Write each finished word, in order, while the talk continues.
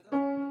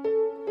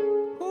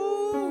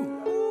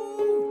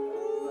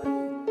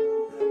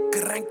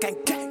One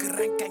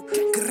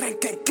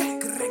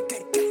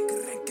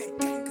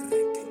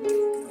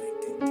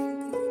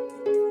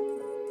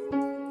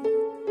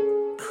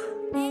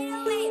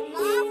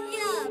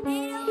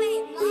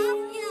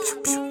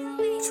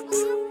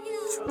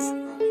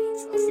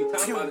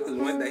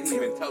day he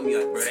even told me,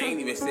 like, bro, they ain't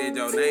even said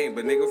your name,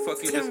 but nigga,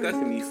 fuck you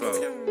discussing me for?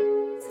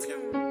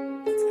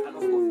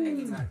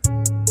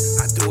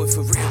 I do it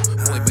for real,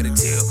 boy, better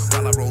tell.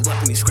 While I roll up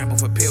and he scramble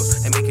for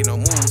pills, ain't making no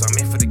moves, I'm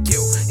in for the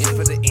kill, in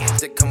for the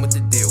ends that come with the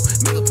deal.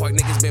 Miller Park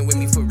niggas been with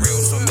me for real,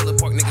 so Miller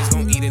Park niggas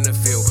gon' eat in the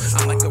field.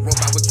 I'm like a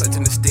robot with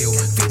clutching the steel,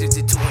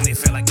 fidgeted too and it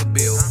felt like a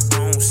bill. I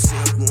don't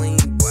sip lean,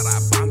 but I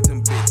bomb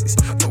them bitches.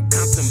 Go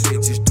count them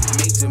bitches, do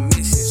major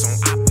missions on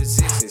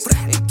oppositions,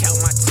 and count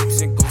my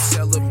tips and go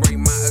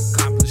celebrate my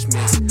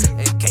accomplishments.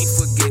 And can't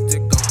forget to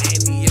go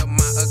any of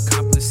my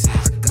accomplices.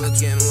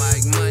 Looking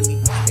like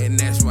money, and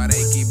that's why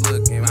they keep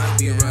looking. I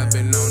be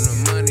rubbing on the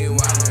money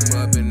while I'm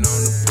rubbing on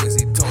the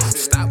pussy. Told him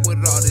stop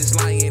with all this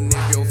lying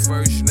if your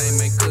first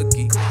name ain't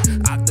Cookie.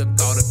 I took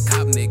all the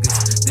cop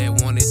niggas that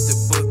wanted to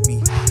book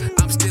me.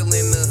 I'm still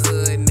in the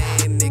hood, and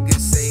niggas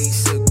say he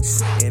shook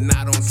me. And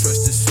I don't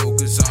trust the soul,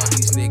 cause all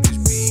these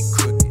niggas be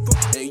crooked.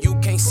 And you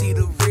can't see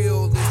the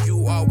real if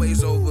you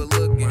always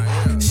overlooking.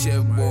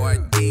 Chef boy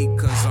D,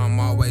 cause I'm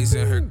always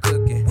in her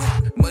cooking.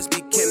 Must be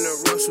Kenner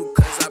Russell,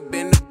 cause I've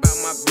been about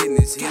my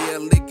business. He a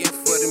licking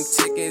for them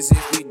chickens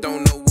if we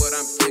don't know what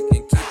I'm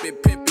kicking. Keep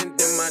it pimpin',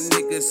 then my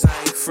niggas I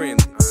ain't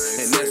friendly.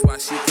 And that's why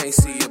she can't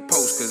see a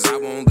post, cause I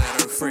won't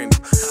let her friend me.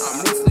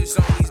 I'm ruthless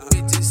on these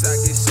bitches, I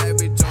get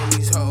savage on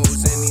these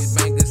hoes. And these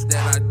bangers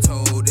that I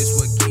told, it's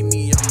what keep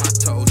me on my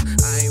toes.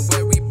 I ain't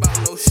worried about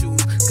no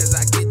shoes, cause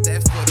I get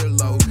that for the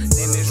low.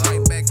 Then it's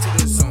right back to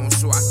the zone,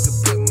 so I could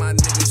put my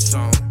niggas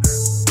on.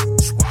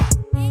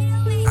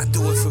 I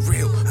do it for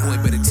real, boy,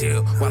 better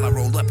tell. While I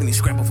roll up and he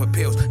scramble for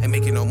pills, ain't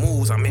making no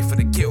moves, I'm in for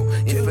the kill,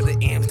 in for the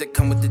M's that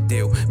come with the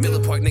deal.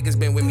 Miller Park niggas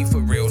been with me for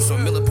real, so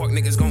Miller Park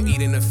niggas gon'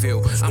 eat in the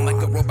field. I'm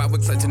like a robot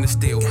with clutching the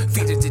steel,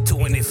 fidgeted too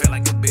and it felt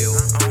like a bill.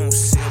 I don't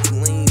sip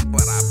lean,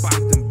 but I bop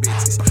them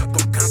bitches.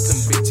 Go count them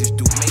bitches,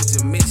 do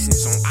major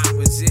missions on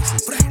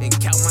oppositions, and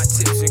count my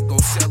tips and go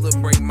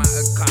celebrate my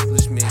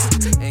accomplishments.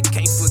 And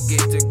can't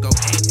forget to go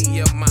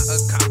any of my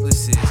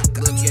accomplices.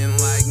 Looking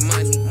like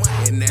money,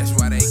 and that's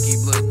why they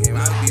keep looking.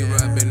 I be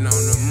rubbing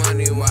on the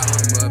money while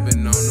I'm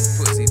rubbing on the